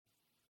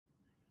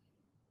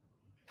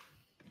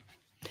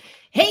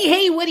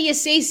Hey, what do you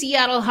say,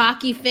 Seattle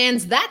hockey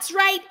fans? That's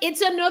right,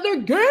 it's another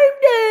Game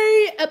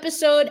Day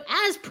episode.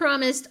 As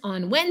promised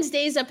on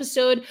Wednesday's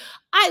episode,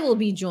 I will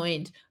be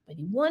joined by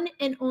the one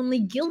and only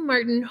Gil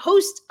Martin,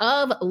 host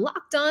of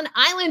Locked On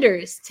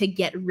Islanders, to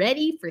get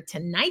ready for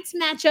tonight's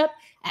matchup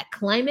at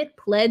Climate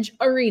Pledge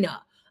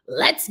Arena.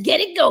 Let's get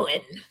it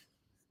going.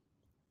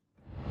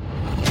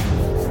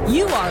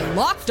 You are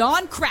Locked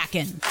On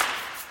Kraken,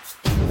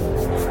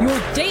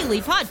 your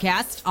daily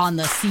podcast on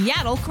the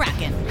Seattle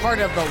Kraken, part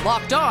of the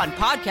Locked On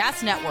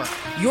Podcast Network,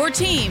 your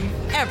team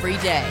every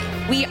day.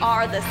 We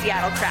are the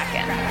Seattle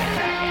Kraken.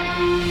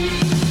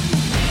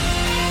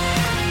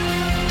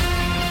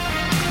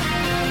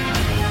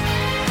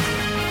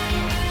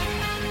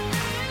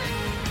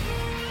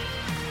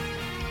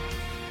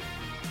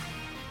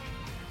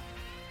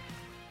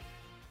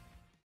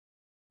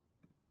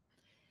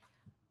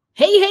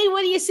 Hey,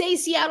 what do you say,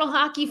 Seattle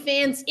hockey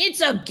fans? It's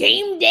a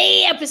game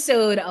day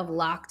episode of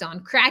Locked On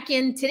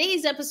Kraken.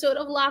 Today's episode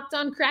of Locked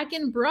On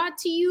Kraken brought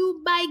to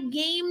you by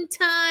Game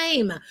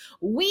Time.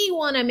 We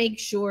want to make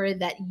sure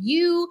that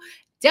you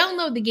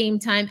download the Game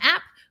Time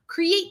app,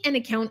 create an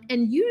account,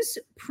 and use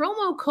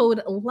promo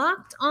code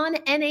Locked On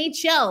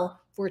NHL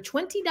for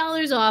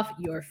 $20 off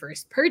your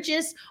first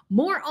purchase.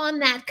 More on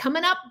that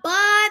coming up,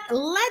 but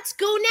let's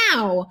go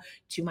now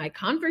to my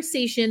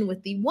conversation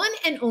with the one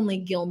and only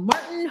Gil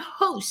Martin,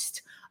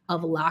 host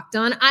of Locked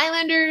On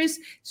Islanders,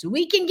 so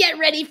we can get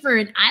ready for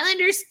an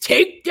Islanders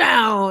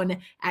takedown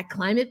at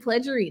Climate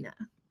Pledge Arena.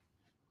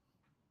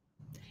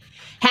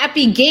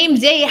 Happy game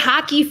day,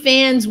 hockey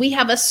fans. We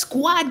have a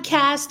squad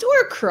cast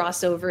or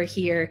crossover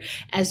here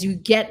as you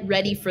get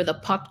ready for the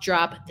puck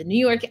drop. The New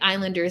York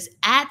Islanders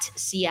at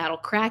Seattle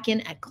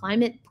Kraken at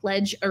Climate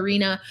Pledge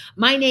Arena.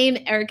 My name,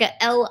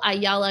 Erica L.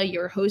 Ayala,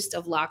 your host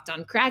of Locked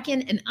On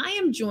Kraken, and I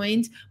am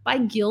joined by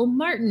Gil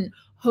Martin,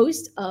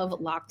 host of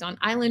Locked On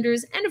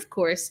Islanders and, of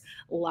course,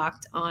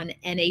 Locked On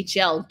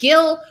NHL.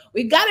 Gil,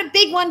 we've got a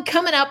big one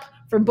coming up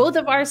for both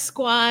of our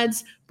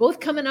squads,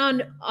 both coming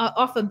on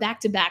off of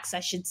back-to-backs,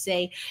 I should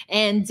say,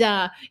 and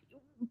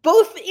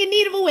both in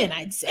need of a win,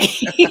 I'd say.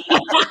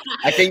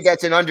 I think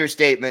that's an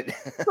understatement.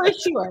 For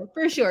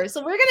sure.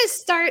 So we're going to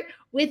start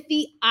with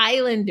the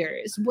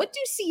Islanders. What do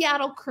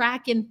Seattle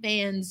Kraken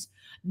fans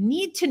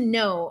need to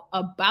know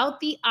about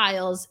the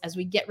Isles as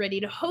we get ready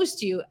to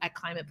host you at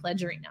Climate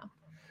Pledge Arena?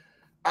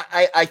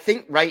 I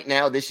think right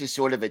now this is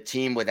sort of a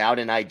team without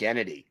an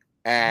identity.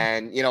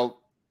 And,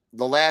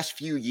 the last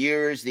few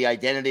years, the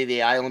identity of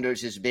the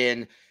Islanders has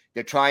been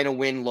they're trying to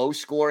win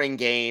low-scoring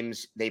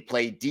games. They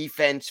play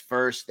defense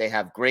first. They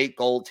have great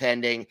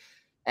goaltending.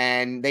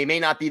 And they may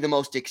not be the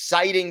most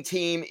exciting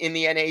team in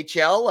the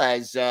NHL,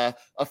 as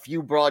a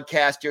few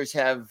broadcasters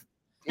have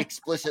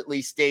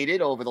explicitly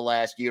stated over the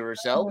last year or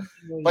so.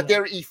 But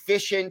they're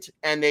efficient,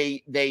 and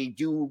they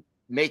do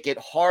make it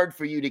hard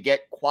for you to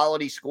get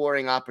quality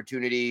scoring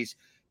opportunities,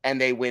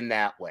 and they win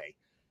that way.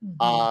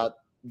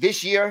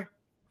 This year,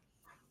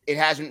 it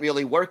hasn't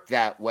really worked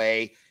that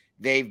way.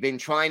 They've been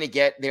trying to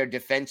get their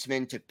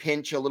defensemen to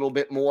pinch a little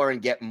bit more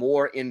and get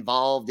more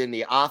involved in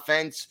the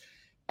offense.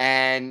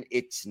 And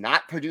it's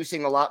not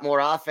producing a lot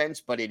more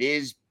offense, but it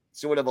is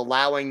sort of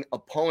allowing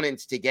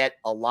opponents to get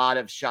a lot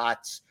of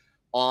shots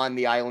on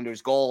the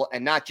Islanders' goal,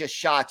 and not just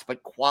shots,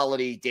 but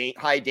quality,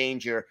 high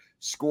danger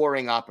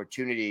scoring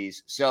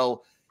opportunities.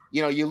 So,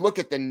 you look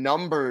at the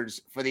numbers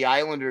for the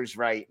Islanders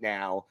right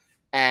now,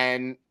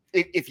 and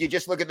if you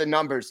just look at the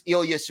numbers,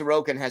 Ilya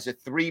Sorokin has a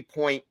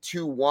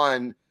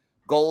 3.21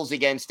 goals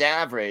against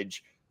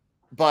average,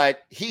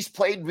 but he's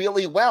played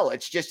really well.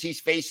 It's just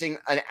he's facing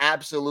an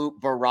absolute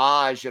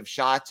barrage of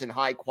shots and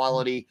high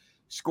quality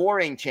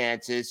scoring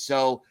chances.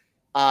 So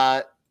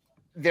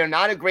they're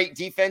not a great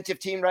defensive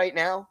team right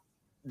now.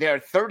 They're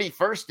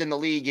 31st in the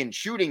league in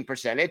shooting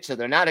percentage, so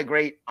they're not a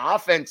great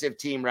offensive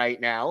team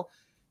right now.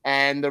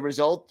 And the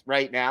result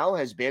right now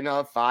has been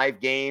a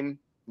 5-game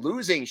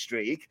losing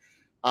streak.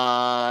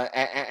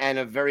 And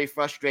a very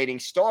frustrating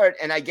start.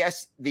 And I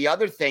guess the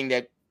other thing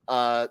that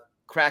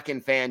Kraken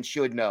fans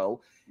should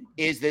know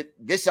is that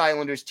this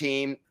Islanders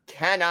team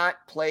cannot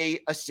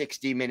play a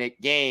 60-minute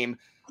game.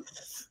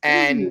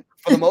 And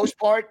for the most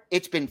part,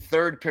 it's been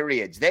third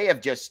periods. They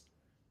have just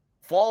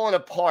fallen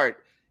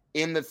apart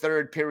in the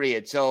third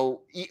period.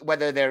 So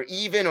whether they're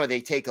even or they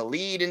take a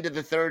lead into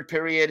the third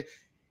period,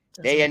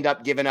 they end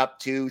up giving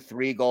up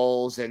 2-3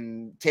 goals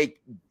and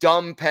take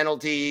dumb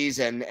penalties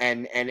and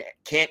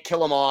can't kill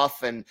them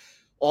off. And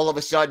all of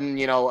a sudden,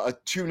 a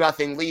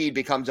 2-0 lead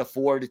becomes a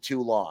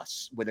 4-2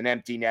 loss with an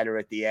empty netter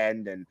at the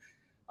end. And,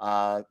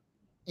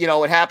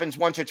 it happens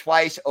once or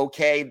twice.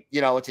 Okay.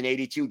 It's an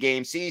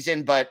 82-game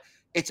season, but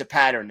it's a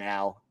pattern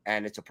now,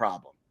 and it's a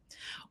problem.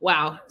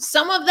 Wow.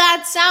 Some of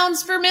that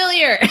sounds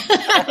familiar.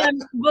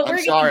 But I'm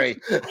sorry.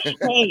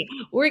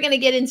 We're going to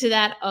get into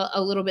that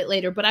a little bit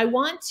later. But I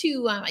want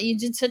to, you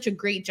did such a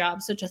great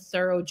job, such a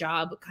thorough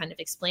job kind of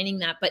explaining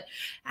that. But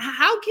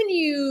how can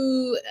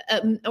you,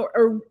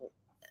 or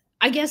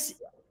I guess,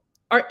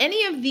 are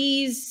any of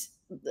these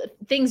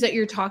things that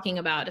you're talking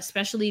about,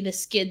 especially the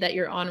skid that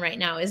you're on right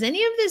now, is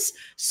any of this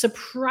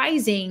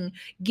surprising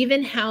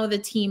given how the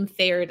team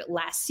fared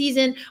last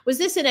season? Was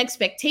this an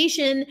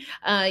expectation?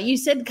 You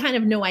said kind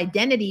of no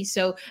identity.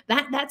 So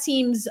that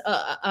seems,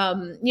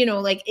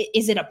 like,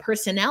 is it a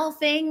personnel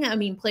thing? I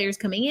mean, players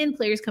coming in,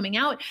 players coming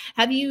out.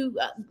 Have you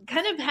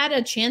kind of had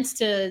a chance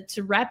to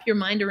wrap your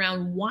mind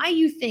around why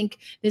you think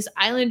this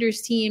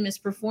Islanders team is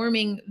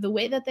performing the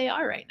way that they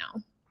are right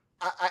now?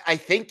 I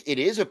think it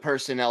is a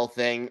personnel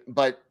thing,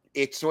 but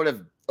it's sort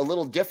of a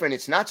little different.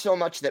 It's not so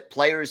much that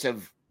players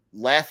have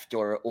left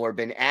or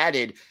been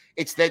added.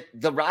 It's that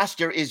the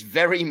roster is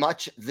very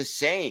much the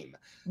same.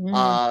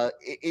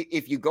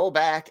 If you go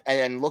back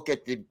and look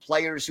at the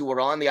players who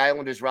were on the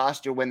Islanders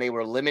roster when they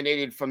were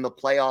eliminated from the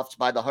playoffs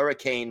by the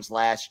Hurricanes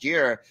last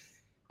year,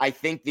 I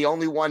think the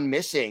only one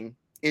missing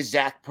is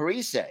Zach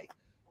Parise.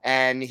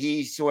 And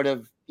he sort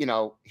of,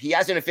 he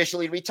hasn't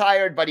officially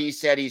retired, but he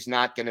said he's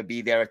not going to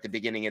be there at the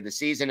beginning of the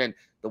season. And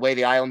the way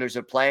the Islanders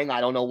are playing, I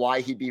don't know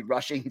why he'd be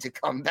rushing to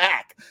come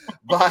back.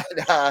 But,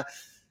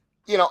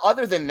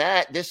 other than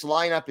that, this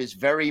lineup is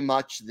very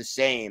much the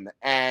same.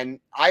 And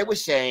I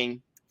was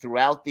saying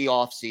throughout the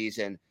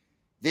offseason,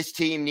 this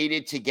team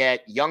needed to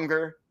get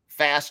younger,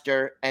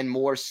 faster, and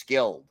more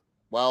skilled.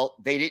 Well,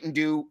 they didn't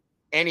do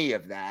any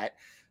of that.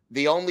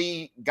 The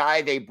only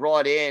guy they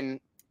brought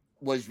in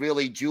was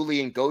really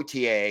Julien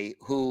Gauthier,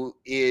 who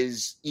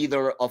is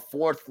either a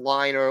fourth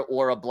liner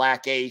or a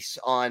black ace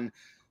on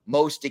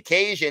most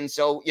occasions.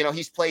 So,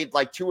 he's played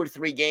like 2 or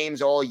 3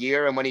 games all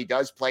year. And when he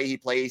does play, he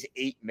plays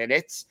 8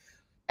 minutes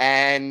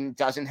and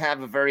doesn't have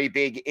a very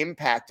big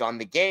impact on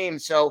the game.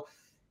 So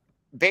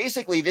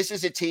basically, this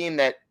is a team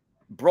that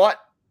brought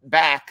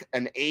back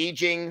an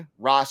aging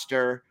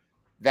roster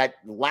that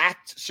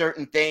lacked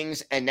certain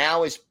things and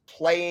now is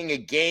playing a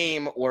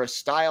game or a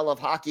style of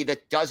hockey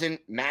that doesn't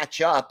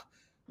match up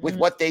with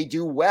what they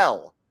do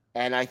well.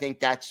 And I think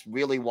that's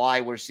really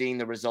why we're seeing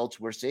the results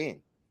we're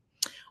seeing.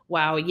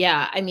 Wow.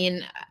 Yeah. I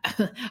mean,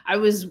 I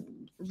was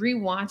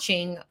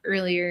rewatching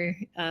earlier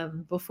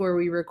before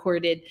we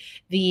recorded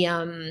the,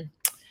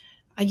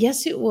 I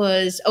guess it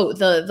was,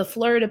 the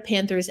Florida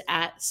Panthers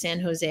at San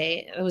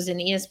Jose. It was an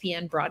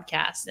ESPN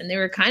broadcast. And they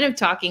were kind of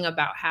talking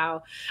about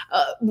how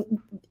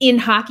in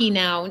hockey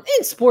now,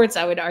 in sports,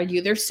 I would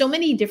argue, there's so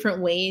many different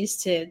ways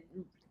to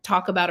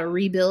talk about a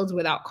rebuild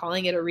without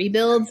calling it a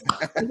rebuild,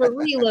 like a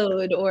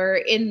reload, or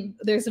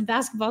there's a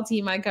basketball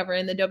team I cover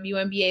in the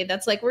WNBA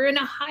that's like, we're in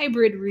a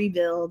hybrid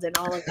rebuild and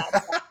all of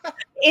that stuff.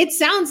 It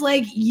sounds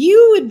like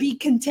you would be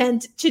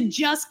content to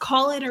just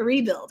call it a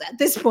rebuild at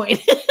this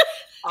point.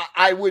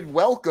 I would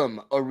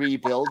welcome a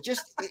rebuild.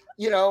 Just,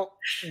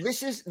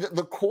 this is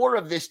the core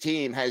of this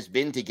team has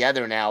been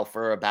together now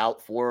for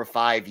about 4 or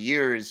 5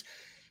 years.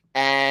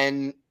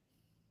 And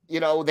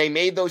they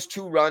made those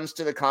 2 runs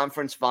to the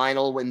conference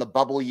final in the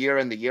bubble year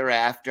and the year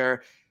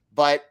after,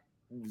 but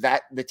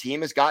that the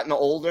team has gotten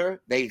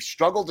older. They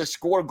struggle to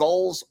score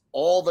goals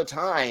all the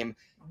time.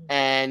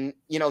 And,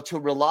 to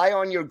rely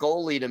on your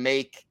goalie to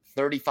make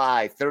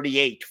 35,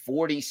 38,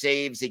 40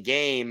 saves a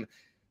game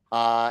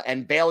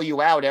and bail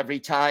you out every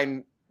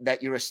time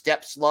that you're a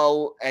step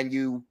slow and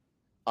you,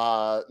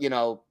 are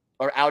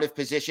out of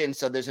position.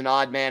 So there's an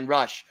odd man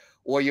rush,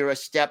 or you're a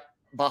step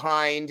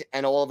behind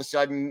and all of a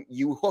sudden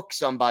you hook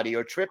somebody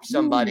or trip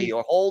somebody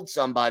or hold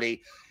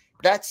somebody.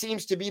 That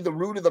seems to be the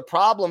root of the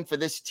problem for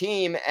this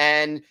team.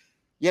 And,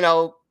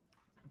 to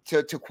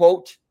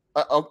quote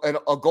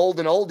a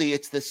golden oldie,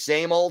 it's the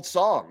same old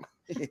song.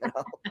 With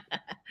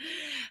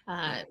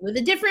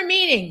a different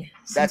meaning.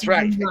 That's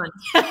right.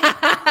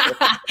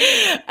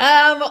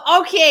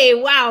 Okay.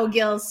 Wow,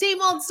 Gil.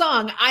 Same old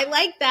song. I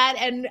like that.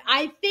 And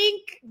I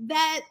think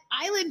that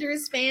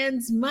Islanders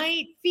fans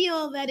might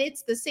feel that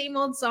it's the same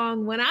old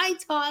song when I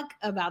talk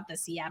about the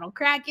Seattle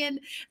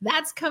Kraken.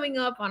 That's coming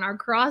up on our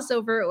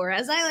crossover, or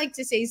as I like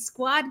to say,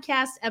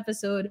 Squadcast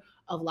episode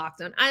of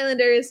Locked on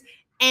Islanders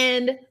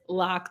and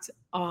Locked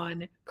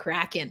on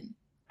Kraken.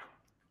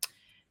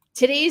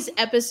 Today's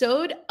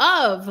episode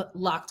of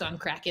Locked on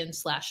Kraken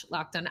 /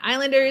 Locked on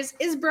Islanders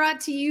is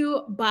brought to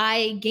you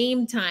by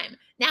Game Time.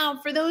 Now,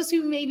 for those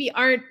who maybe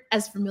aren't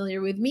as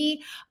familiar with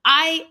me,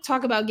 I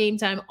talk about Game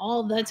Time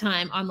all the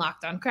time on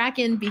Locked on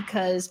Kraken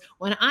because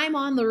when I'm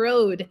on the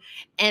road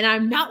and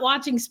I'm not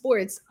watching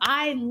sports,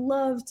 I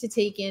love to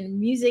take in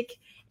music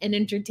and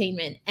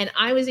entertainment. And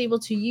I was able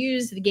to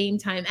use the Game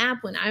Time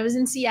app when I was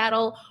in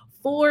Seattle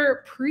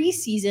for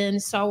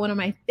preseason, saw one of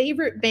my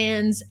favorite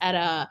bands at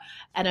a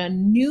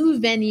new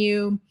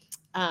venue.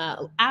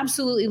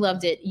 Absolutely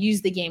loved it.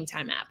 Used the Game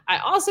Time app. I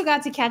also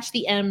got to catch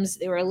the M's.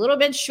 They were a little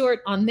bit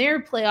short on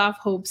their playoff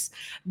hopes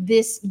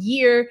this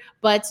year,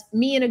 but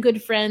me and a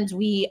good friend,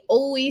 we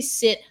always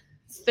sit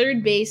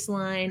third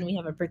baseline. We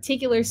have a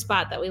particular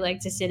spot that we like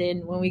to sit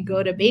in when we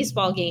go to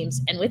baseball games.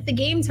 And with the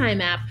Game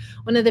Time app,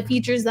 one of the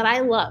features that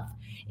I love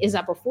is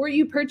that before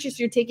you purchase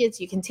your tickets,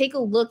 you can take a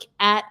look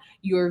at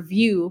your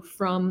view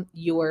from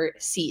your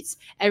seats.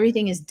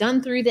 Everything is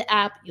done through the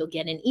app. You'll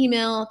get an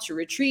email to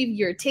retrieve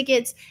your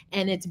tickets,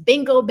 and it's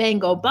bingo,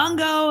 bango,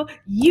 bongo.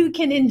 You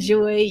can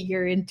enjoy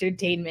your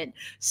entertainment.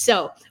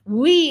 So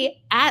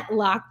we at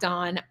Locked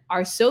On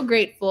are so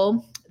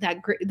grateful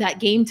that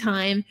Game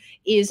Time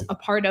is a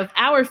part of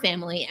our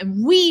family,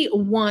 and we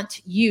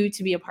want you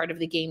to be a part of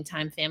the Game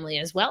Time family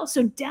as well.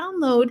 So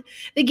download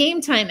the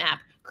Game Time app,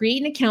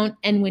 create an account,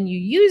 and when you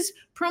use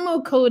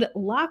promo code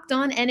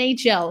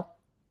LOCKEDONNHL,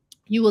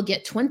 you will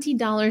get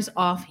 $20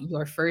 off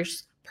your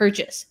first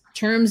purchase.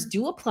 Terms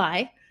do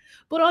apply,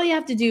 but all you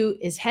have to do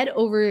is head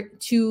over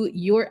to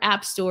your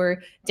app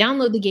store,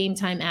 download the Game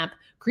Time app,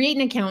 create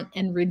an account,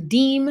 and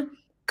redeem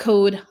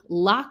code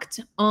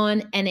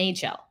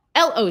LOCKEDONNHL.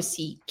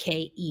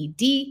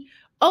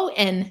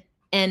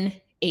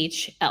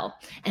 LOCKEDONNHL.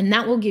 And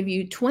that will give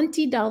you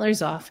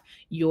 $20 off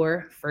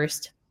your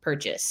first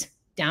purchase.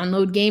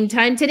 Download Game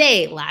Time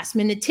today. Last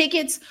minute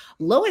tickets,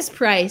 lowest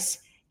price,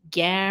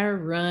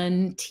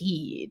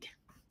 guaranteed.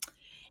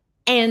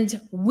 And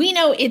we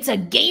know it's a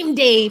game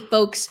day,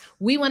 folks.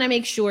 We want to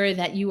make sure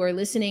that you are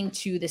listening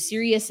to the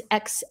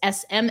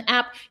SiriusXM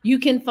app. You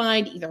can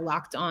find either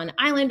Locked On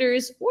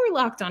Islanders or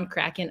Locked On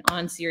Kraken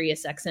on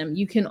SiriusXM.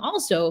 You can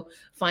also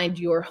find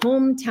your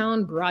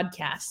hometown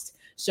broadcast.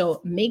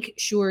 So make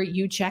sure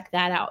you check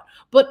that out.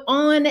 But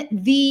on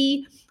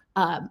the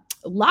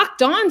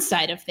Locked On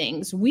side of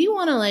things, we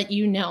want to let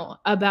you know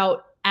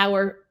about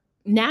our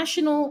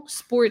National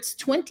Sports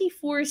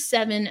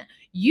 24/7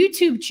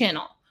 YouTube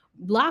channel.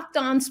 Locked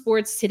On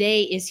Sports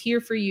Today is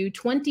here for you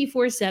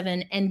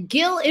 24/7. And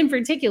Gil in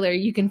particular,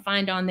 you can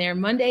find on there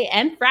Monday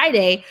and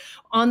Friday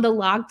on the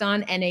Locked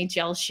On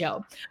NHL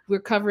show. We're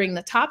covering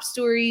the top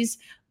stories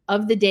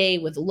of the day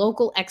with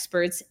local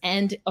experts.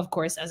 And of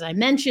course, as I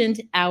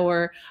mentioned,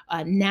 our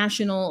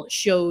national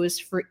shows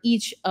for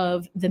each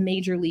of the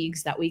major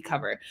leagues that we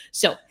cover.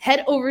 So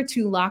head over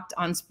to Locked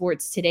On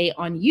Sports Today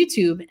on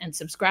YouTube and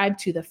subscribe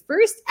to the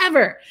first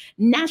ever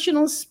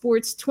National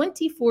Sports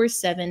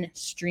 24/7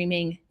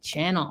 streaming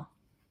channel.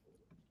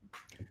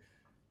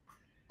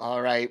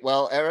 All right.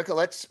 Well, Erica,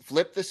 let's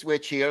flip the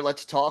switch here.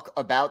 Let's talk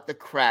about the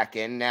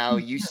Kraken. Now,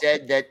 you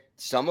said that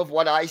some of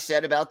what I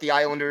said about the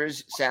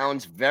Islanders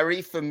sounds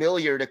very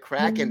familiar to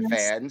Kraken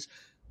fans.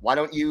 Why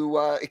don't you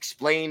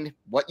explain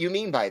what you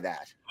mean by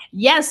that?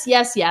 Yes.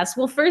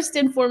 Well, first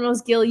and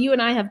foremost, Gil, you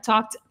and I have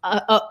talked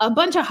a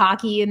bunch of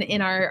hockey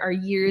in our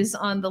years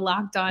on the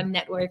Locked On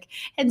Network.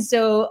 And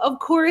so, of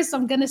course,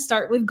 I'm going to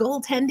start with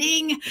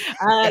goaltending.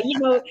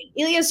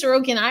 Ilya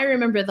Sorokin, I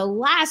remember the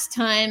last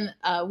time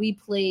we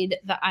played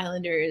the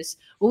Islanders.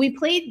 Well, we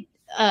played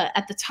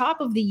at the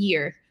top of the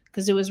year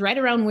because it was right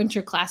around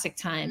Winter Classic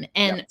time.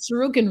 And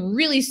Sorokin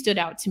really stood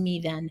out to me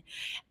then.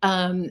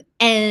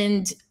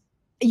 And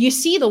you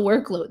see the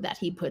workload that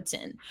he puts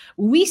in.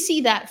 We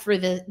see that for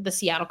the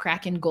Seattle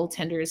Kraken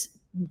goaltenders.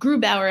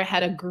 Grubauer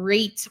had a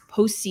great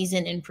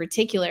postseason in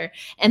particular.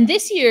 And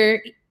this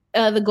year,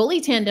 the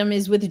goalie tandem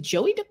is with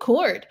Joey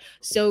Daccord.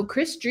 So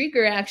Chris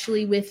Drieger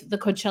actually with the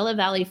Coachella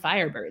Valley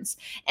Firebirds.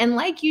 And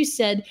like you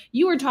said,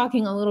 you were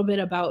talking a little bit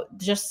about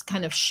just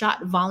kind of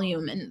shot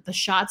volume and the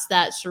shots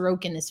that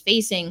Sorokin is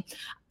facing.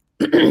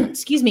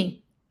 Excuse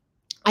me.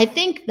 I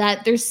think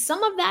that there's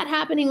some of that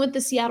happening with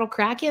the Seattle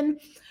Kraken,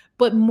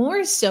 but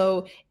more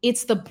so,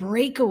 it's the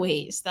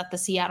breakaways that the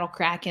Seattle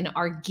Kraken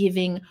are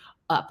giving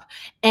up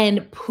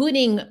and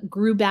putting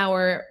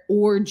Grubauer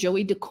or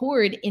Joey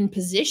Daccord in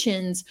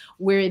positions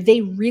where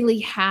they really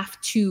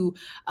have to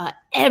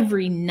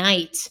every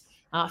night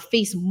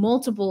face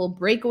multiple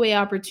breakaway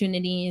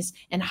opportunities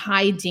and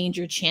high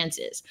danger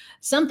chances.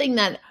 Something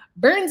that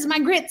burns my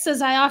grits,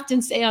 as I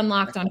often say on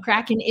Locked On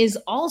Kraken, is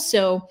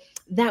also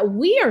that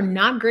we are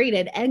not great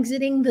at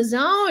exiting the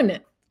zone,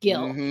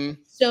 Gil.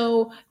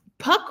 So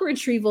puck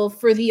retrieval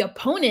for the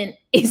opponent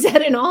is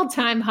at an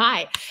all-time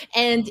high.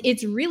 And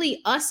it's really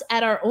us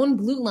at our own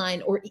blue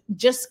line or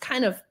just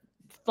kind of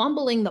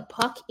fumbling the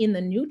puck in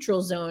the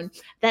neutral zone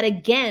that,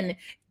 again,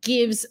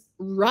 gives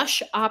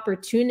rush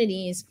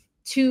opportunities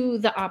to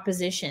the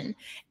opposition.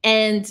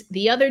 And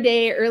the other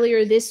day,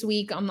 earlier this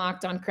week on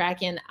Locked On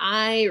Kraken,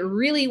 I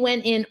really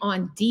went in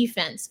on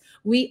defense.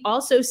 We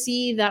also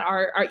see that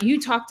our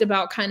you talked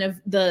about kind of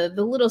the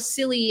little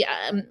silly,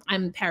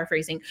 I'm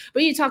paraphrasing,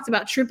 but you talked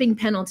about tripping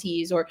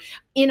penalties or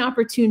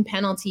inopportune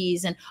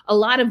penalties. And a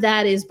lot of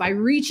that is by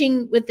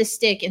reaching with the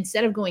stick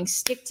instead of going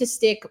stick to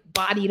stick,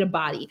 body to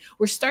body.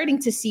 We're starting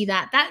to see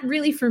that. That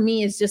really, for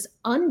me, is just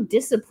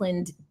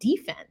undisciplined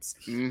defense,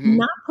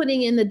 not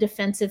putting in the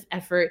defensive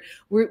effort.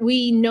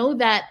 We know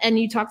that, and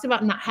you talked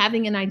about not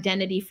having an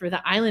identity for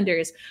the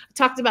Islanders. I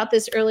talked about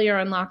this earlier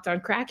on Locked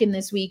On Kraken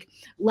this week.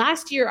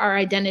 Last year, our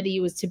identity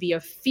was to be a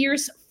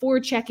fierce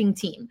forechecking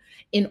team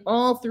in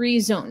all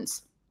three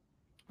zones.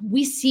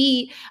 We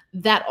see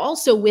that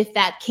also with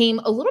that came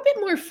a little bit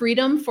more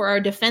freedom for our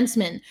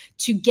defensemen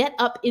to get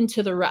up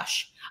into the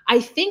rush. I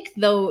think,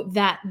 though,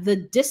 that the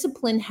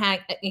discipline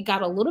it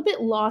got a little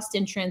bit lost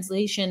in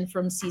translation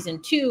from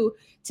season 2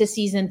 to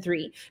season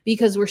 3,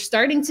 because we're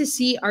starting to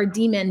see our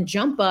D-men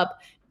jump up,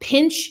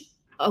 pinch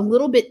a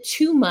little bit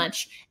too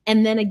much,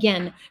 and then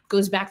again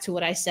goes back to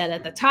what I said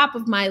at the top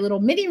of my little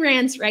mini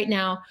rants right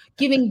now,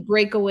 giving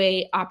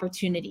breakaway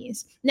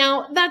opportunities.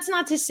 Now, that's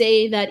not to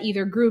say that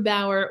either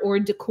Grubauer or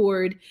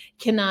Decord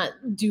cannot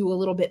do a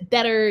little bit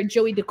better.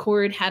 Joey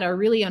Decord had a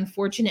really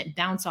unfortunate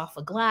bounce off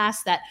a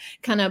glass that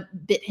kind of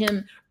bit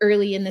him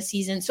early in the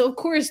season. So, of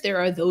course, there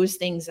are those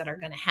things that are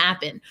going to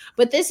happen.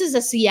 But this is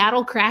a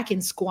Seattle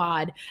Kraken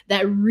squad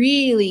that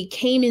really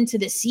came into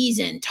the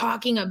season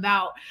talking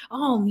about,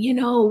 oh,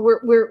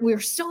 we're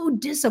so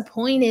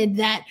disappointed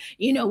that,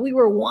 we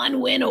were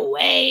one win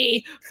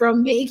away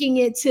from making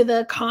it to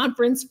the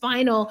conference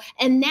final.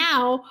 And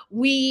now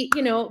we,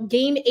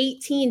 game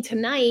 18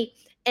 tonight,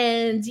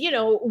 and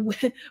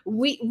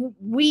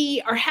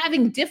we are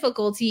having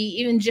difficulty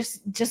even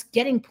just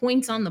getting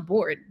points on the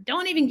board.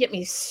 Don't even get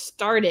me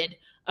started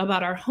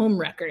about our home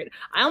record.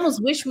 I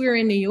almost wish we were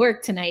in New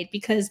York tonight,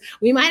 because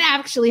we might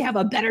actually have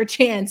a better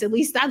chance. At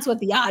least that's what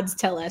the odds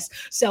tell us.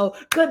 So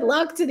good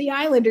luck to the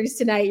Islanders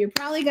tonight. You're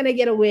probably going to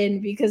get a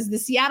win, because the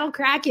Seattle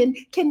Kraken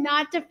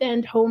cannot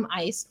defend home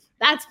ice.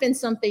 That's been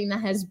something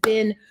that has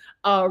been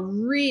a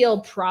real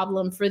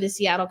problem for the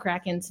Seattle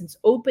Kraken since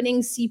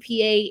opening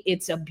CPA.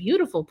 It's a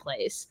beautiful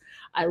place.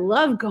 I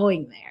love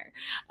going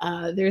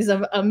there. There's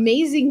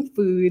amazing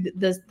food.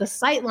 The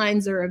sight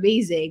lines are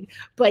amazing,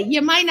 but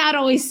you might not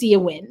always see a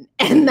win,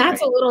 and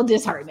that's a little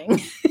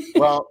disheartening.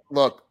 Well,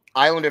 look,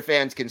 Islander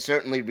fans can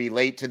certainly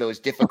relate to those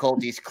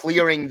difficulties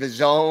clearing the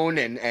zone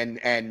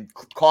and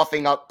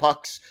coughing up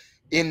pucks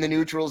in the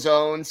neutral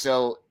zone.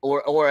 So,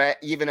 or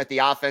even at the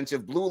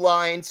offensive blue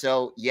line.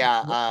 So,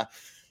 yeah,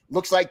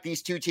 looks like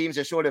these two teams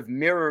are sort of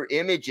mirror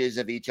images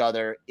of each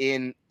other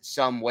in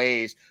some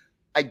ways.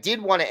 I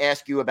did want to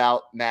ask you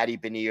about Matty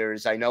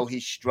Beniers. I know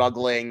he's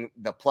struggling.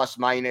 The plus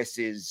minus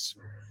is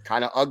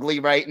kind of ugly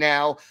right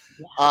now.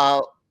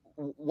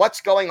 What's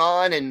going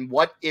on, and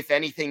what, if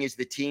anything, is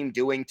the team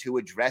doing to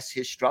address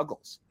his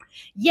struggles?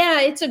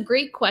 Yeah, it's a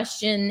great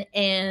question.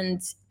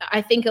 And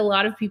I think a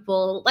lot of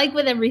people, like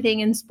with everything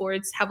in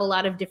sports, have a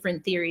lot of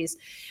different theories.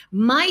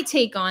 My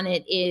take on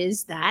it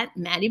is that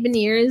Matty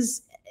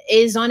Beniers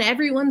is on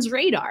everyone's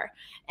radar.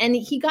 And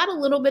he got a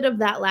little bit of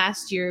that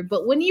last year.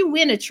 But when you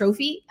win a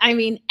trophy, I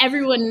mean,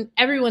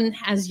 everyone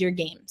has your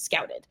game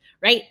scouted,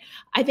 right?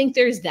 I think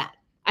there's that.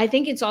 I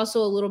think it's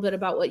also a little bit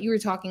about what you were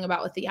talking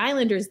about with the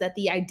Islanders, that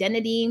the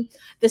identity,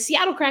 the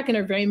Seattle Kraken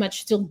are very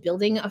much still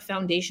building a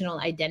foundational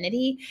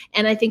identity.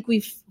 And I think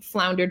we've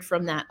floundered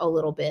from that a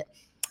little bit.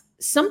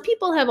 Some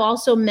people have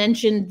also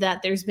mentioned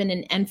that there's been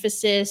an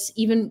emphasis,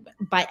 even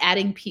by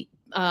adding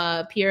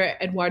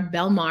Pierre-Edouard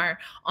Bellemare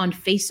on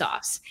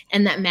faceoffs,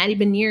 and that Matty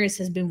Beniers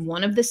has been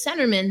one of the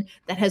centermen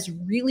that has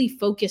really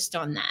focused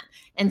on that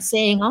and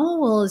saying, oh,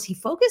 well, is he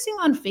focusing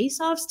on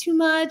faceoffs too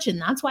much, and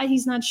that's why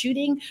he's not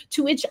shooting?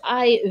 To which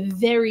I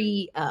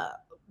very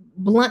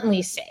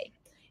bluntly say,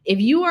 if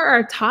you are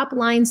our top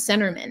line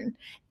centerman,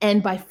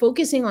 and by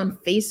focusing on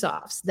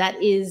faceoffs,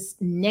 that is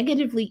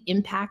negatively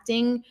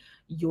impacting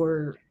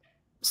your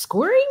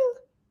scoring,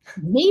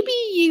 maybe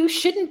you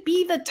shouldn't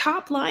be the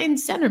top line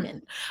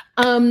centerman.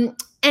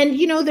 And,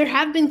 there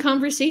have been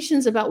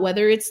conversations about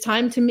whether it's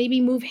time to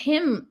maybe move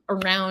him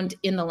around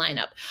in the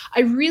lineup.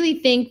 I really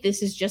think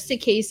this is just a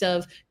case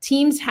of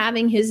teams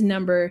having his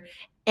number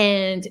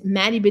and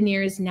Matty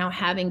Beniers now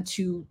having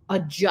to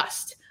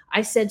adjust.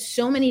 I said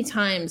so many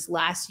times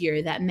last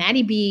year that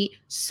Matty B,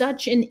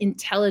 such an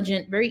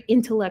intelligent, very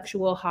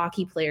intellectual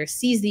hockey player,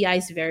 sees the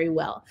ice very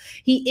well.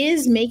 He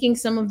is making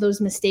some of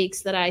those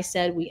mistakes that I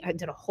said. I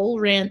did a whole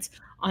rant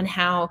on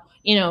how,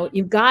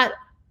 you've got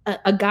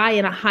a guy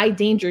in a high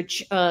danger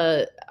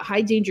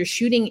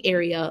shooting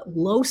area,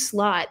 low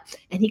slot,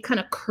 and he kind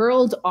of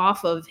curled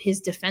off of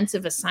his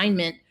defensive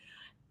assignment.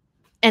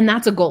 And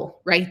that's a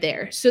goal right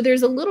there. So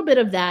there's a little bit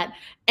of that.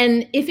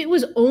 And if it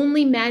was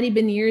only Matty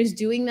Beniers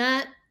doing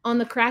that on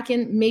the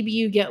Kraken, maybe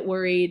you get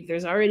worried.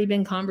 There's already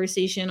been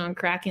conversation on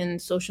Kraken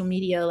social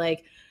media,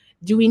 like,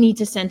 do we need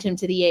to send him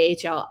to the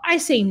AHL? I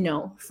say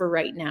no for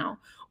right now.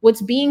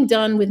 What's being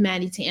done with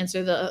Matty, to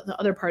answer the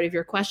other part of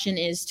your question,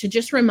 is to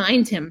just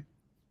remind him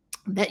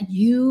that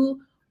you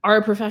are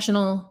a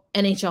professional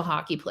NHL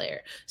hockey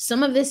player.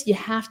 Some of this you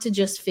have to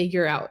just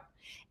figure out.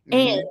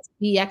 And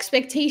the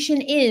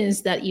expectation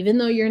is that even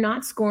though you're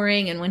not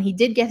scoring, and when he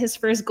did get his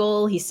first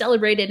goal, he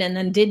celebrated and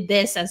then did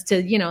this as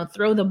to,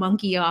 throw the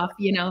monkey off,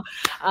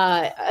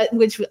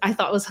 which I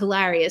thought was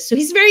hilarious. So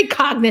he's very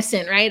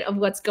cognizant, right, of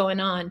what's going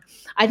on.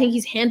 I think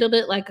he's handled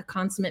it like a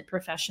consummate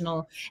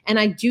professional. And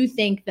I do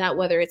think that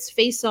whether it's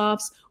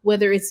faceoffs,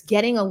 whether it's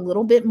getting a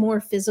little bit more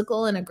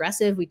physical and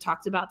aggressive, we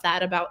talked about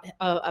that,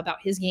 about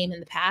his game in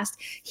the past,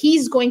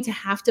 he's going to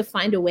have to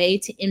find a way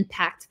to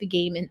impact the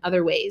game in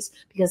other ways.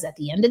 Because at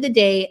the end of the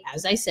day,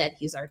 as I said,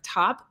 he's our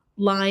top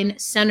line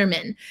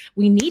centerman.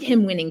 We need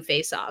him winning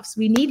faceoffs.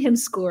 We need him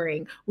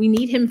scoring. We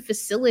need him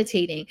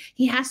facilitating.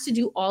 He has to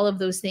do all of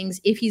those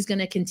things if he's going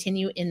to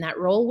continue in that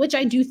role, which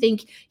I do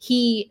think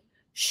he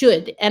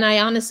should. And I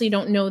honestly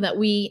don't know that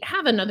we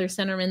have another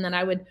centerman that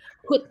I would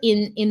put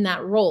in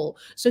that role.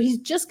 So he's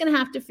just going to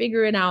have to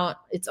figure it out.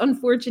 It's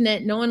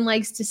unfortunate. No one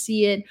likes to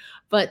see it,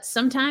 but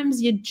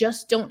sometimes you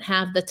just don't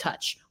have the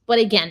touch. But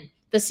again,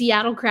 the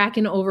Seattle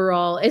Kraken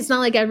overall, it's not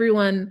like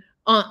everyone,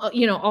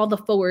 all the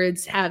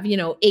forwards have,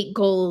 8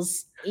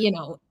 goals,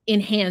 in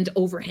hand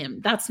over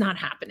him. That's not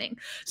happening.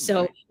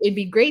 So it'd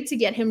be great to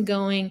get him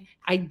going.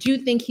 I do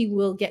think he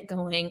will get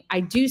going. I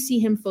do see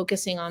him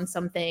focusing on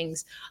some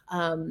things,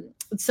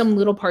 some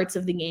little parts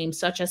of the game,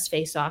 such as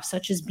face-off,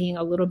 such as being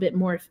a little bit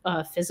more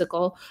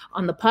physical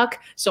on the puck.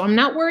 So I'm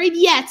not worried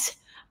yet.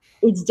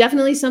 It's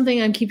definitely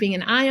something I'm keeping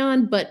an eye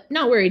on, but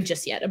not worried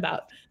just yet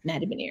about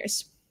Matty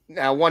Beniers.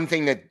 Now, one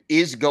thing that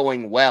is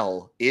going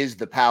well is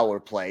the power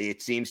play.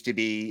 It seems to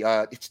be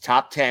it's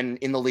top 10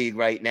 in the league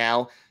right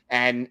now,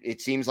 and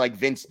it seems like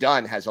Vince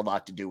Dunn has a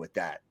lot to do with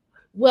that.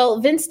 Well,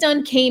 Vince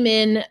Dunn came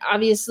in,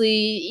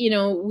 obviously,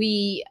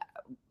 we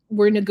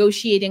were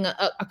negotiating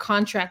a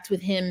contract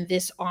with him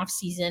this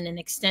offseason, an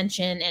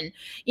extension. And,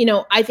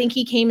 I think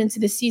he came into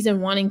the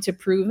season wanting to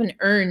prove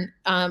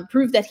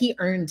that he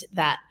earned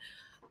that.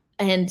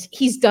 And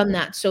he's done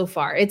that so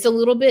far. It's a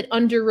little bit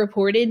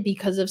underreported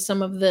because of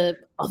some of the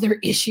other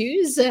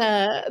issues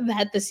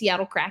that the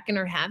Seattle Kraken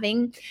are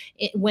having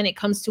when it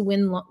comes to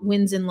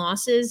wins and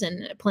losses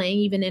and playing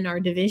even in our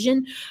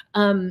division.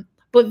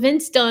 But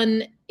Vince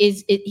Dunn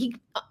he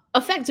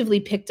effectively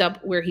picked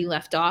up where he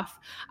left off.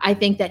 I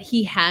think that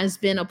he has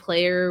been a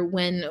player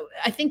when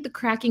I think the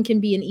Kraken can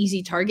be an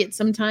easy target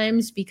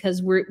sometimes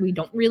because we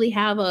don't really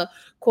have a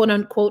quote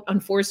unquote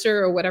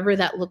enforcer or whatever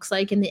that looks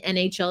like in the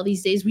NHL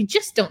these days. We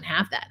just don't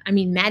have that. I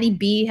mean, Matty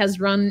B has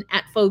run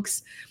at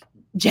folks.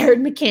 Jared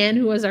McCann,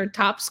 who was our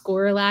top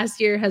scorer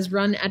last year, has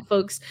run at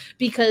folks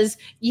because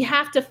you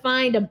have to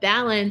find a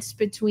balance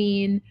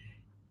between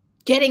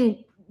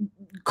getting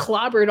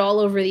clobbered all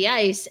over the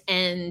ice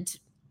and,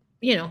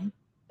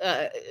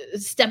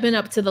 stepping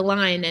up to the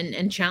line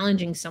and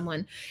challenging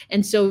someone.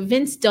 And so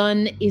Vince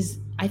Dunn is,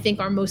 I think,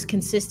 our most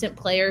consistent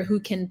player who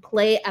can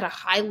play at a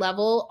high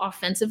level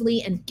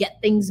offensively and get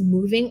things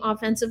moving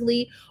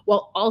offensively,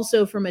 while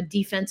also from a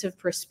defensive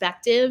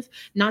perspective,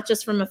 not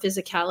just from a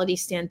physicality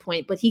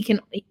standpoint, but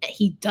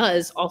he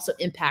does also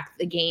impact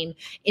the game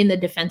in the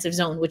defensive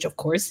zone, which of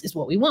course is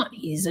what we want.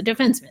 He's a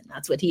defenseman.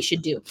 That's what he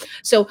should do.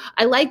 So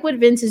I like what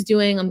Vince is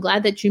doing. I'm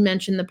glad that you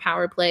mentioned the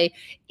power play.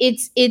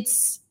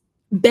 It's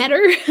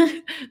better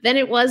than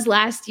it was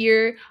last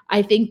year.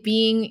 I think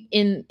being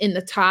in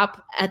the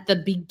top at the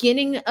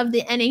beginning of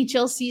the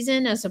NHL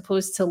season as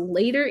opposed to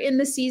later in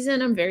the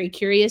season, I'm very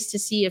curious to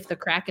see if the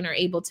Kraken are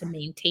able to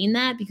maintain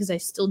that, because I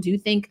still do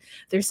think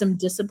there's some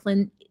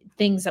discipline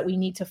things that we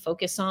need to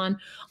focus on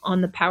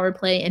the power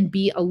play and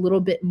be a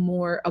little bit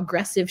more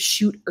aggressive,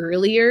 shoot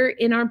earlier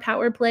in our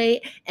power play,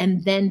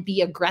 and then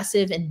be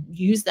aggressive and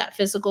use that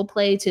physical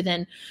play to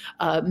then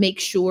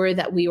make sure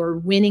that we are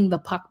winning the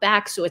puck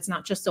back. So it's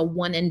not just a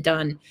one and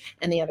done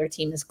and the other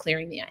team is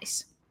clearing the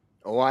ice.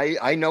 Oh,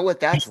 I know what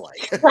that's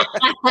like.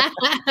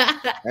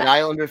 And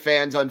Islander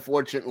fans,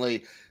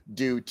 unfortunately,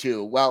 do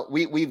too. Well,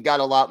 we've got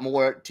a lot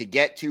more to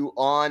get to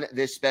on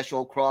this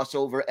special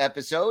crossover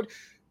episode.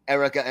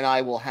 Erica and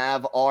I will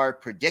have our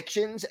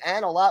predictions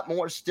and a lot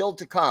more still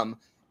to come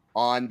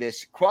on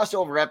this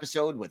crossover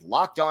episode with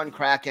Locked On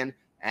Kraken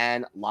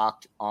and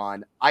Locked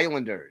On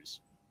Islanders.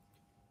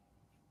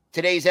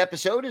 Today's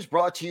episode is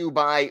brought to you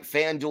by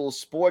FanDuel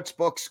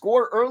Sportsbook.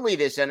 Score early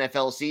this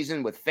NFL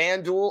season with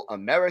FanDuel,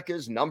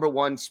 America's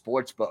 #1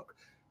 sportsbook.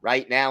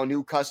 Right now,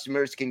 new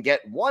customers can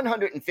get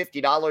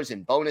 $150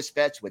 in bonus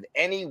bets with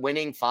any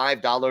winning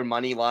 $5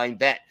 money line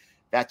bet.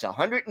 That's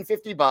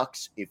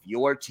 $150 if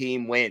your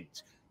team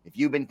wins. If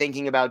you've been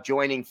thinking about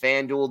joining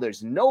FanDuel,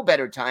 there's no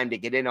better time to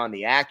get in on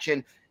the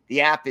action.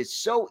 The app is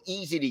so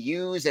easy to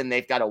use, and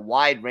they've got a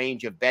wide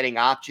range of betting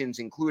options,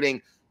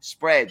 including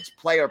spreads,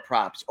 player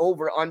props,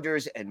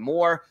 over-unders, and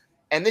more.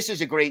 And this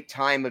is a great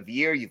time of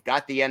year. You've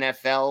got the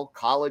NFL,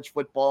 college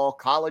football,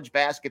 college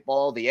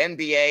basketball, the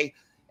NBA,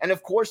 and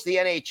of course the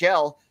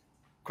NHL.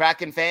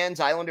 Kraken fans,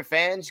 Islander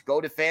fans,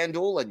 go to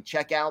FanDuel and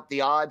check out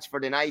the odds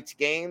for tonight's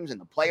games and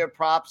the player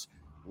props.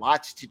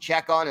 Lots to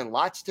check on and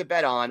lots to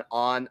bet on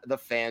the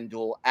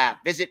FanDuel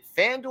app. Visit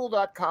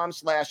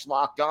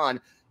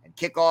FanDuel.com/lockedon and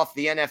kick off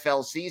the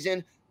NFL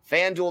season.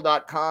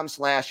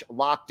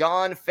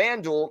 FanDuel.com/lockedon.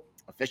 FanDuel,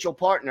 official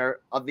partner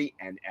of the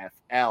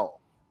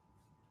NFL.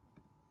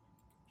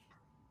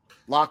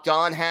 Locked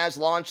On has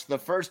launched the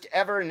first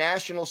ever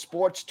national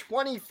sports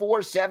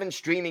 24/7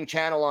 streaming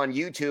channel on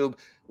YouTube.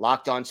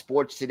 Locked On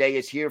Sports Today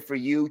is here for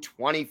you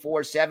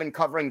 24/7,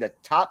 covering the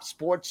top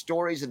sports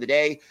stories of the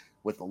day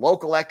with the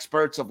local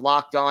experts of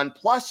Locked On,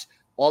 plus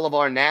all of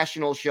our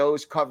national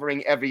shows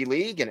covering every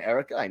league. And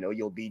Erica, I know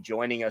you'll be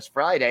joining us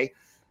Friday.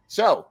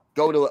 So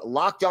go to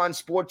Locked On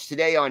Sports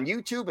Today on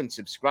YouTube and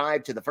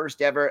subscribe to the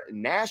first ever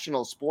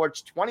national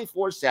sports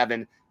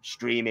 24/7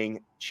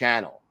 streaming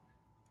channel.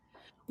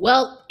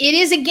 Well, it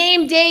is a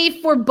game day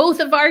for both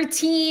of our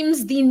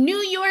teams. The New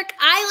York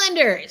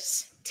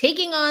Islanders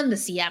taking on the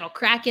Seattle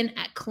Kraken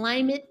at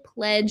Climate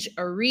Pledge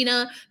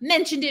Arena.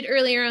 Mentioned it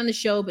earlier on the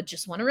show, but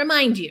just want to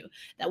remind you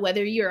that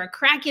whether you're a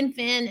Kraken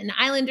fan, an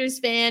Islanders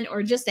fan,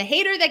 or just a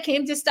hater that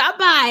came to stop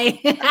by,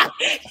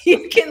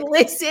 you can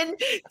listen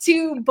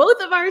to both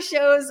of our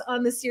shows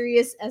on the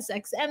Sirius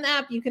SXM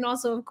app. You can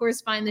also, of course,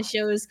 find the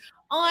shows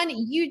on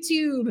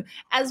YouTube,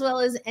 as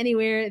well as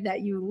anywhere that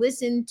you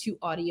listen to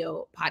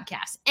audio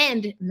podcasts.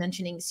 And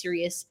mentioning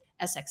Sirius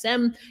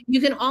SXM, you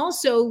can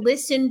also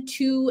listen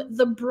to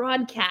the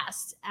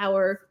broadcasts,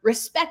 our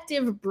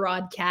respective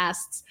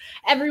broadcasts.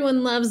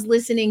 Everyone loves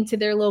listening to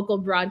their local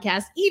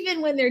broadcast,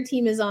 even when their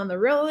team is on the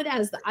road,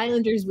 as the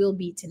Islanders will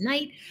be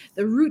tonight.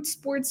 The Root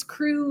Sports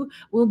crew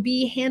will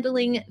be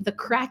handling the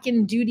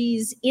Kraken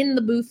duties in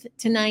the booth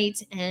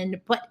tonight.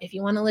 But if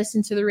you want to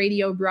listen to the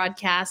radio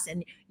broadcast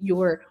and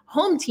your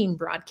home team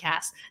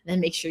broadcast, then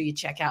make sure you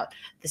check out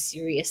the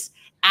Sirius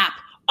app.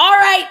 All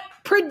right,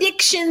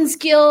 predictions,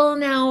 Gil.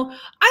 Now,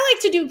 I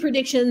like to do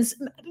predictions,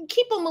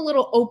 keep them a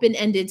little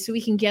open-ended so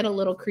we can get a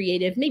little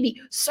creative, maybe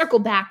circle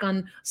back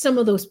on some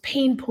of those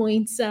pain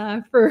points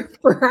for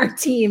our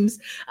teams.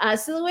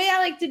 So the way I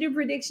like to do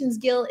predictions,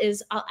 Gil,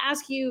 is I'll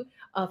ask you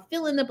a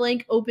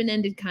fill-in-the-blank,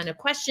 open-ended kind of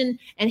question,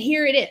 and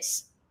here it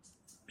is.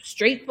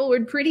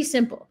 Straightforward, pretty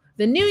simple.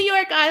 The New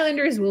York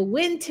Islanders will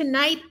win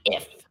tonight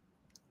if.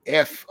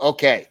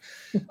 Okay.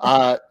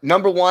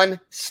 Number one,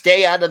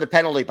 stay out of the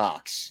penalty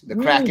box. The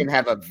Kraken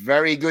have a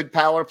very good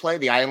power play.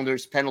 The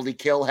Islanders' penalty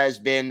kill has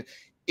been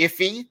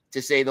iffy,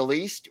 to say the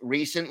least,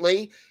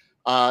 recently.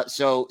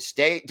 So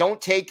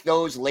don't take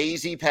those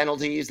lazy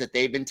penalties that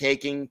they've been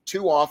taking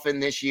too often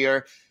this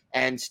year,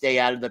 and stay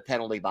out of the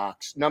penalty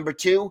box. Number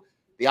two,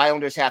 the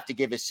Islanders have to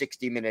give a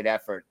 60-minute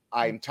effort.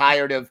 I'm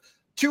tired of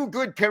 2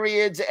 good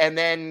periods and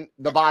then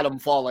the bottom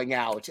falling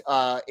out.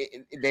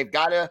 They've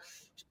got to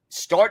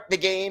start the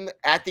game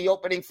at the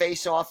opening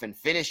faceoff and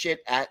finish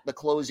it at the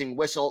closing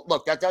whistle.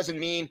 Look, that doesn't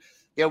mean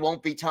there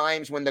won't be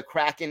times when the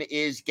Kraken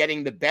is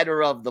getting the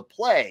better of the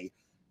play,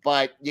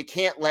 but you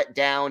can't let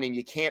down and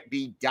you can't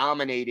be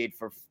dominated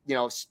for,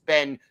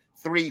 spend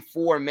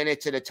 3-4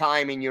 minutes at a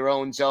time in your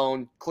own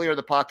zone, clear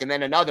the puck, and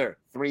then another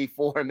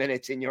 3-4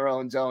 minutes in your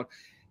own zone.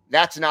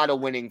 That's not a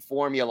winning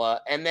formula.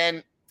 And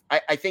then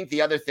I think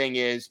the other thing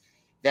is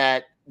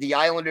that the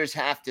Islanders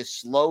have to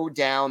slow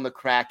down the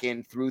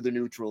Kraken through the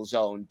neutral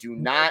zone. Do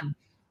not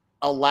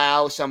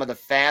allow some of the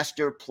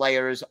faster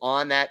players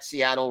on that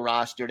Seattle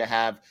roster to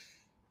have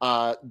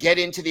get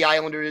into the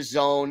Islanders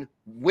zone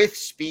with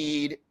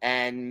speed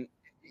and,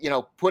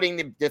 putting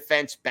the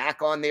defense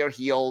back on their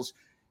heels.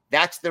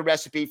 That's the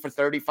recipe for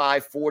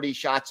 35, 40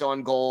 shots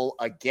on goal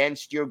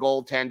against your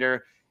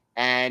goaltender.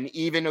 And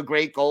even a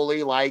great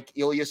goalie like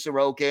Ilya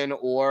Sorokin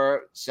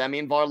or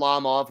Semyon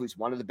Varlamov, who's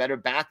one of the better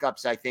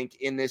backups, I think,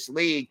 in this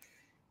league,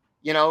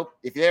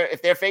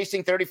 if they're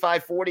facing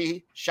 35,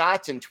 40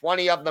 shots and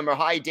 20 of them are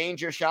high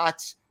danger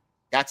shots,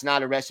 that's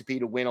not a recipe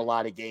to win a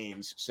lot of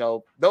games.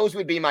 So those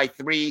would be my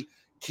 3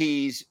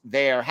 keys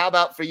there. How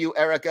about for you,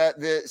 Erica?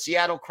 The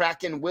Seattle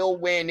Kraken will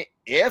win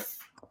if?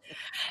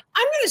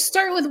 I'm going to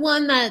start with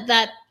one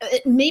that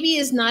maybe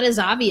is not as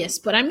obvious,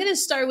 but I'm going to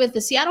start with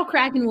the Seattle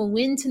Kraken will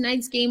win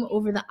tonight's game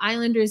over the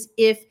Islanders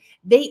if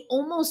they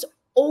almost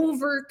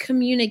over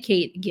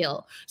communicate,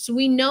 Gil. So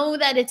we know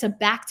that it's a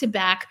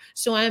back-to-back.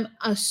 So I'm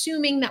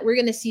assuming that we're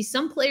going to see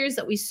some players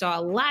that we saw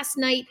last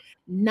night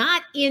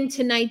not in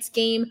tonight's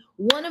game.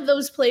 One of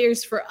those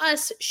players for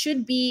us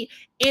should be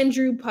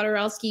Andrew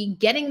Podorowski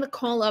getting the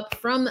call up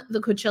from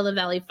the Coachella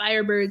Valley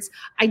Firebirds.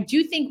 I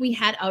do think we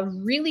had a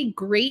really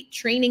great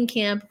training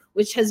camp,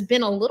 which has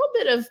been a little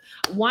bit of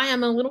why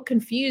I'm a little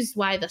confused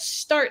why the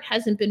start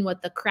hasn't been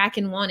what the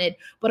Kraken wanted.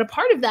 But a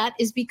part of that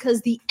is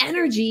because the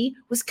energy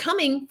was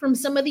coming from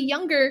some of the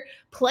younger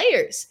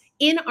players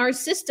in our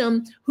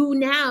system who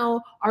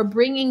now are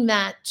bringing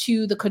that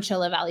to the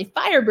Coachella Valley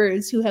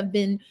Firebirds, who have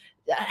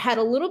had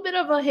a little bit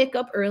of a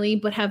hiccup early,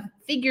 but have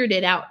figured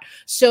it out.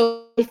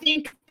 So I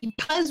think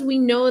because we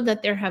know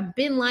that there have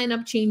been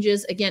lineup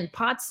changes, again,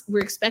 Potts we're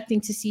expecting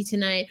to see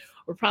tonight.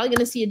 We're probably going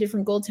to see a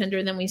different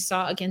goaltender than we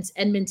saw against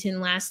Edmonton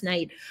last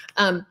night.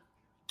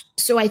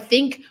 So I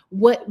think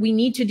what we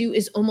need to do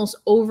is almost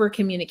over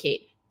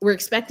communicate. We're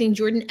expecting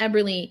Jordan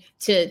Eberle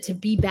to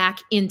be back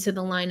into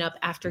the lineup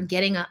after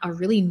getting a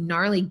really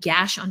gnarly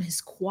gash on his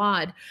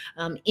quad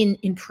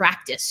in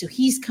practice. So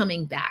he's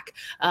coming back.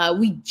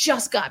 We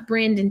just got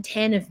Brandon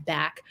Tanev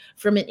back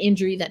from an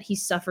injury that he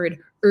suffered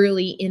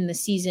early in the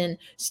season.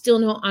 Still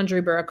no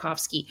Andre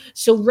Burakovsky.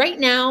 So right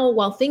now,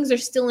 while things are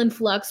still in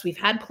flux, we've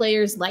had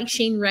players like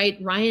Shane Wright,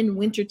 Ryan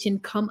Winterton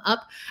come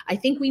up. I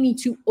think we need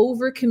to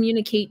over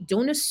communicate.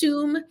 Don't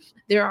assume.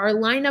 There are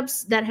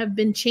lineups that have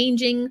been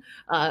changing.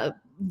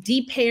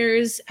 D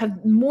pairs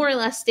have more or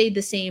less stayed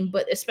the same,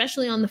 but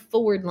especially on the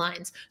forward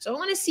lines. So I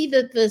want to see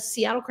the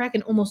Seattle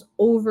Kraken almost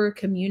over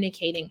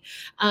communicating.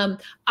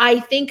 I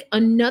think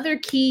another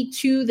key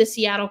to the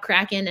Seattle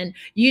Kraken, and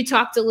you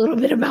talked a little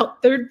bit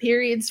about third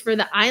periods for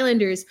the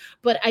Islanders,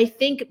 but I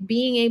think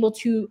being able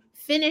to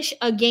finish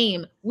a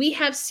game. We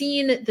have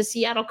seen the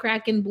Seattle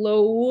Kraken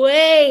blow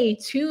way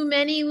too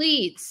many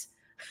leads.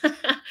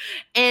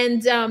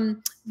 And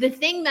the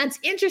thing that's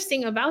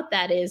interesting about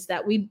that is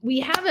that we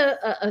have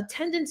a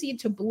tendency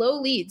to blow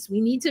leads.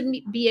 We need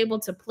to be able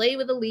to play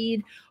with a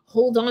lead,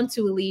 hold on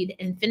to a lead,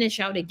 and finish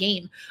out a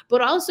game.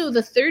 But also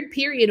the third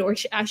period, or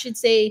I should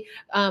say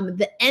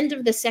the end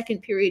of the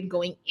second period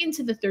going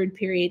into the third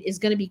period, is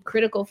going to be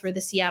critical for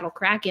the Seattle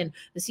Kraken.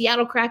 The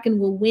Seattle Kraken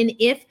will win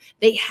if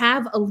they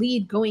have a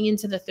lead going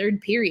into the third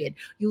period.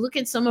 You look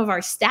at some of our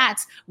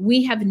stats,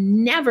 we have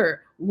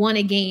never won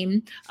a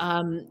game,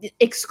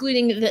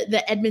 excluding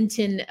the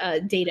Edmonton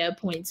data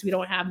points. We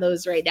don't have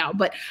those right now,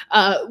 but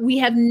we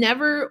have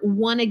never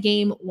won a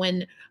game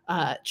when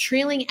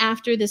trailing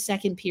after the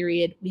second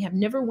period. We have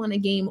never won a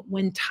game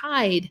when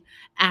tied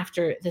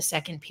after the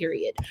second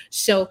period.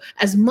 So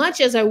as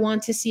much as I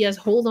want to see us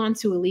hold on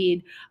to a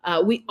lead,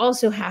 we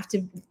also have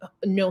to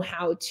know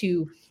how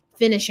to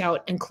finish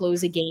out and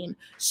close a game.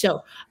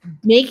 So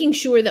making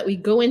sure that we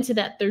go into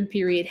that third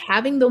period,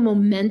 having the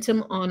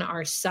momentum on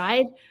our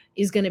side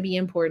is going to be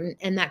important.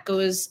 And that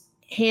goes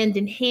hand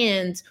in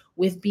hand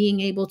with being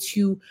able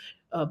to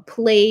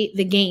play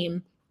the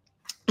game.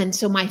 And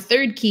so my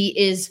third key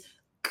is,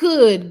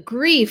 good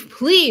grief,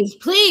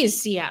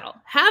 please, Seattle,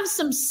 have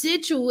some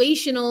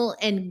situational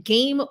and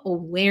game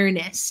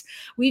awareness.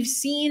 We've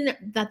seen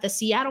that the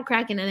Seattle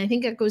Kraken, and I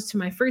think that goes to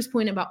my first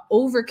point about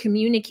over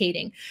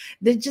communicating.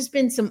 There's just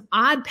been some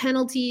odd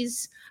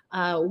penalties,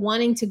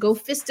 wanting to go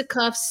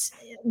fisticuffs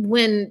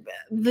when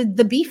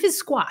the beef is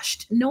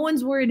squashed. No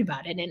one's worried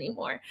about it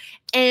anymore.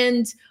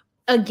 And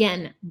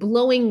again,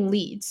 blowing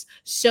leads.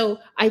 So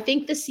I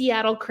think the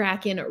Seattle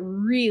Kraken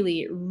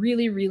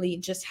really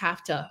just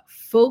have to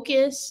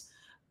focus,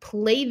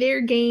 play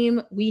their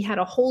game. We had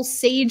a whole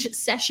Sage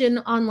session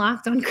on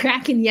Locked on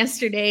Kraken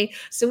yesterday.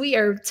 So we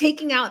are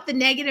taking out the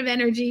negative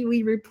energy.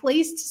 We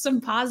replaced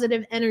some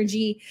positive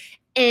energy.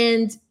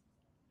 And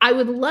I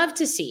would love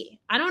to see,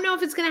 I don't know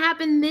if it's going to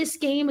happen this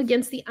game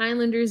against the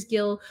Islanders,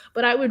 Gil,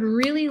 but I would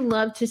really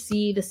love to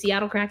see the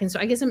Seattle Kraken. So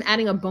I guess I'm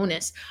adding a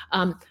bonus.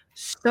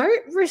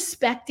 Start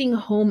respecting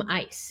home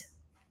ice.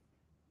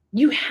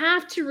 You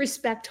have to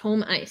respect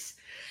home ice.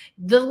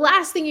 The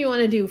last thing you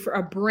want to do for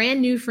a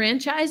brand new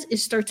franchise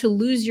is start to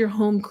lose your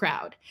home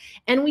crowd.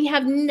 And we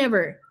have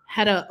never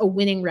had a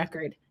winning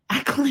record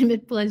at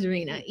Climate Pledge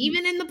Arena.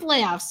 Even in the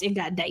playoffs, it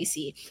got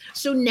dicey.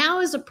 So now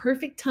is a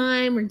perfect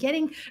time. We're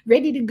getting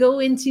ready to go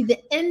into the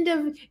end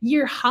of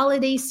year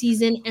holiday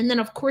season. And then,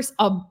 of course,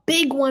 a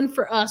big one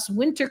for us,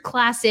 Winter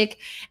Classic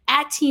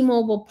at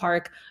T-Mobile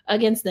Park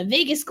against the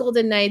Vegas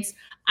Golden Knights.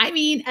 I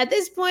mean, at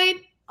this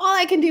point, all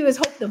I can do is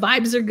hope the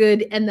vibes are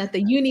good and that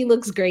the uni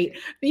looks great,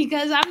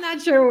 because I'm not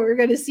sure what we're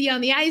going to see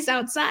on the ice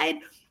outside.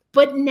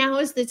 But now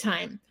is the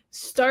time.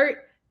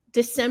 Start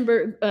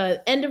December,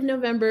 end of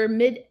November,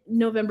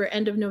 mid-November,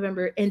 end of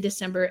November, and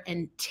December,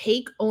 and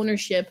take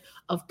ownership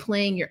of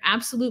playing your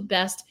absolute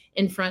best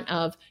in front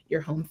of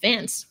your home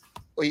fans.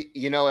 Well,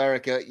 you know,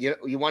 Erica, you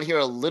want to hear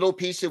a little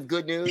piece of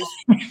good news?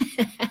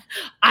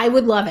 I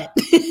would love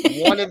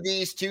it. One of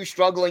these two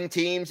struggling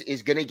teams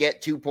is going to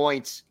get 2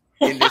 points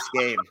in this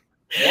game.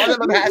 One of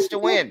them has to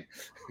win.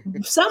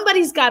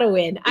 Somebody's got to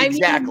win.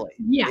 Exactly.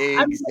 I mean,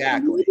 yeah,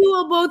 exactly. We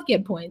will both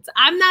get points.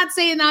 I'm not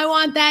saying I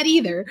want that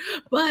either,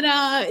 but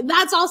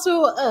that's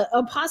also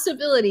a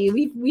possibility.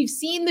 We've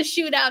seen the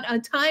shootout a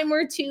time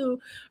or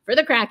two for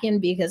the Kraken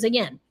because,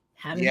 again,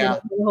 haven't been able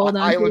to hold on.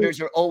 Islanders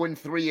are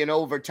 0-3 in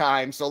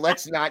overtime, so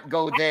let's not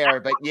go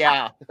there. But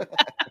yeah.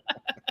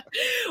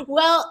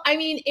 Well, I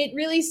mean, it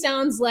really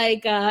sounds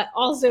like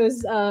also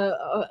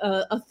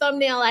a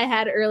thumbnail I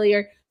had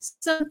earlier.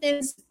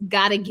 Something's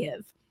got to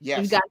give. Yes.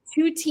 You've got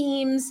two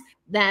teams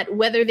that,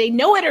 whether they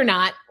know it or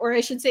not, or I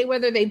should say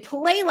whether they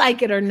play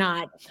like it or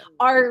not,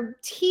 are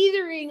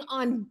teetering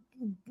on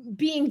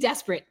being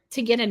desperate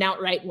to get an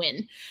outright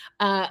win.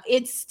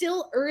 It's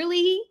still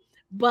early,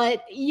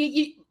 but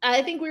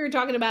I think we were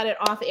talking about it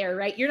off air,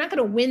 right? You're not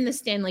going to win the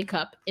Stanley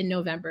Cup in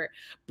November,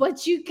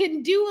 but you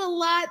can do a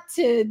lot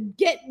to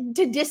get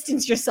to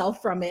distance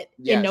yourself from it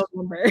in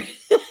November.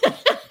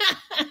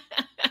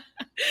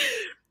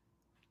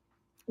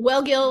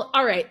 Well, Gil,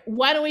 all right,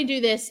 why don't we do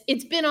this?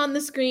 It's been on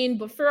the screen,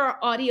 but for our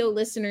audio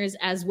listeners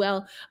as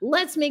well,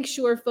 let's make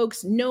sure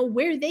folks know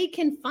where they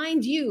can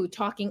find you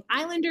talking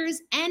Islanders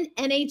and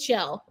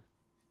NHL.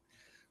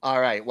 All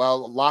right.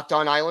 Well, Locked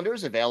On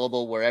Islanders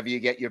available wherever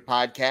you get your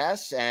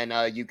podcasts,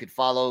 and you could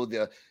follow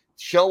the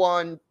show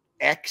on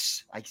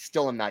X. I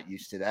still am not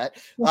used to that.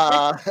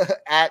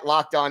 At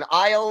Locked On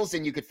Isles,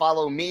 and you could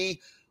follow me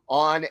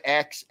on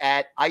X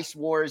at Ice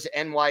Wars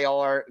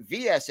NYR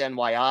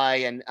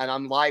VSNYI, and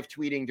I'm live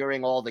tweeting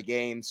during all the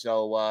games.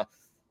 So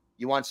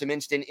you want some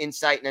instant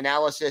insight and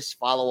analysis,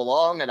 follow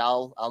along, and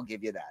I'll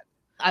give you that.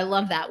 I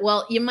love that.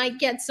 Well, you might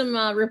get some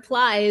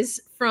replies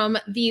from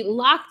the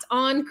Locked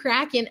On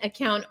Kraken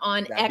account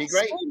on X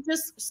or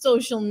just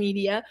social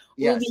media.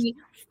 We'll be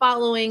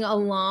following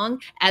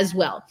along as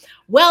well.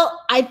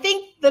 Well, I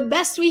think the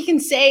best we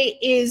can say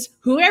is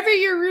whoever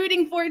you're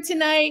rooting for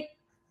tonight,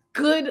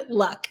 good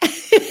luck.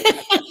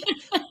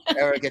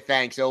 Erica,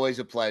 thanks. Always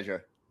a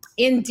pleasure.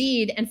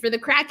 Indeed. And for the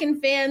Kraken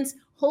fans,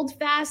 hold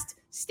fast,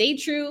 stay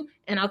true,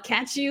 and I'll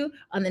catch you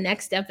on the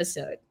next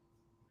episode.